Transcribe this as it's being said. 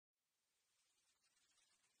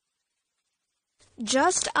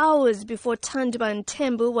Just hours before Thandwa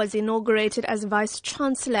Ntembu was inaugurated as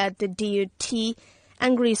Vice-Chancellor at the DUT,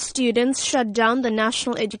 angry students shut down the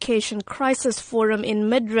National Education Crisis Forum in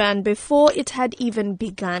Midrand before it had even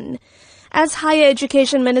begun. As Higher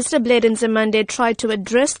Education Minister Blade Nzimande tried to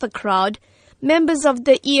address the crowd, members of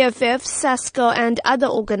the EFF, SASCO and other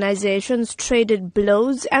organizations traded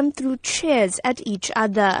blows and threw chairs at each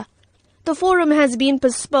other. The forum has been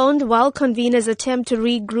postponed while conveners attempt to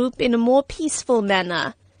regroup in a more peaceful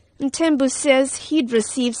manner. Ntembu says he'd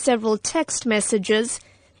received several text messages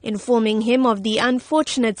informing him of the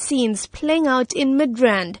unfortunate scenes playing out in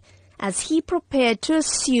Midrand as he prepared to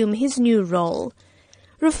assume his new role.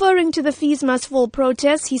 Referring to the Fees Must Fall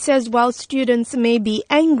protest, he says while students may be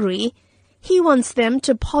angry, he wants them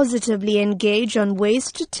to positively engage on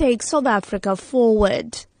ways to take South Africa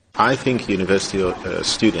forward. I think university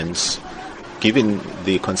students, given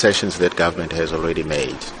the concessions that government has already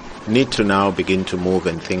made, need to now begin to move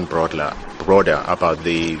and think broader about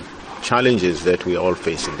the challenges that we all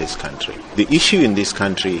face in this country. The issue in this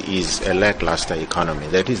country is a lackluster economy.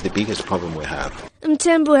 That is the biggest problem we have.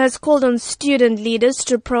 Ntembu has called on student leaders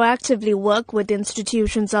to proactively work with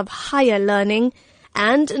institutions of higher learning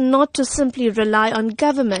and not to simply rely on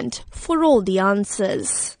government for all the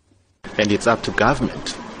answers. And it's up to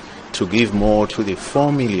government to give more to the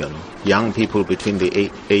 4 million young people between the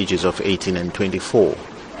ages of 18 and 24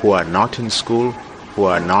 who are not in school, who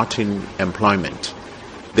are not in employment.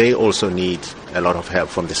 They also need a lot of help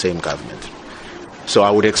from the same government. So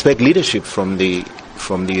I would expect leadership from the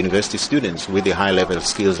university students with the high-level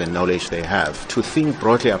skills and knowledge they have to think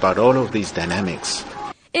broadly about all of these dynamics.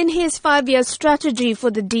 In his 5-year strategy for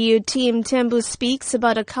the DUT, Ntembu speaks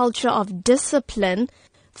about a culture of discipline.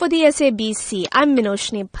 For the SABC, I'm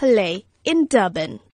Minoshni Pillay in Durban.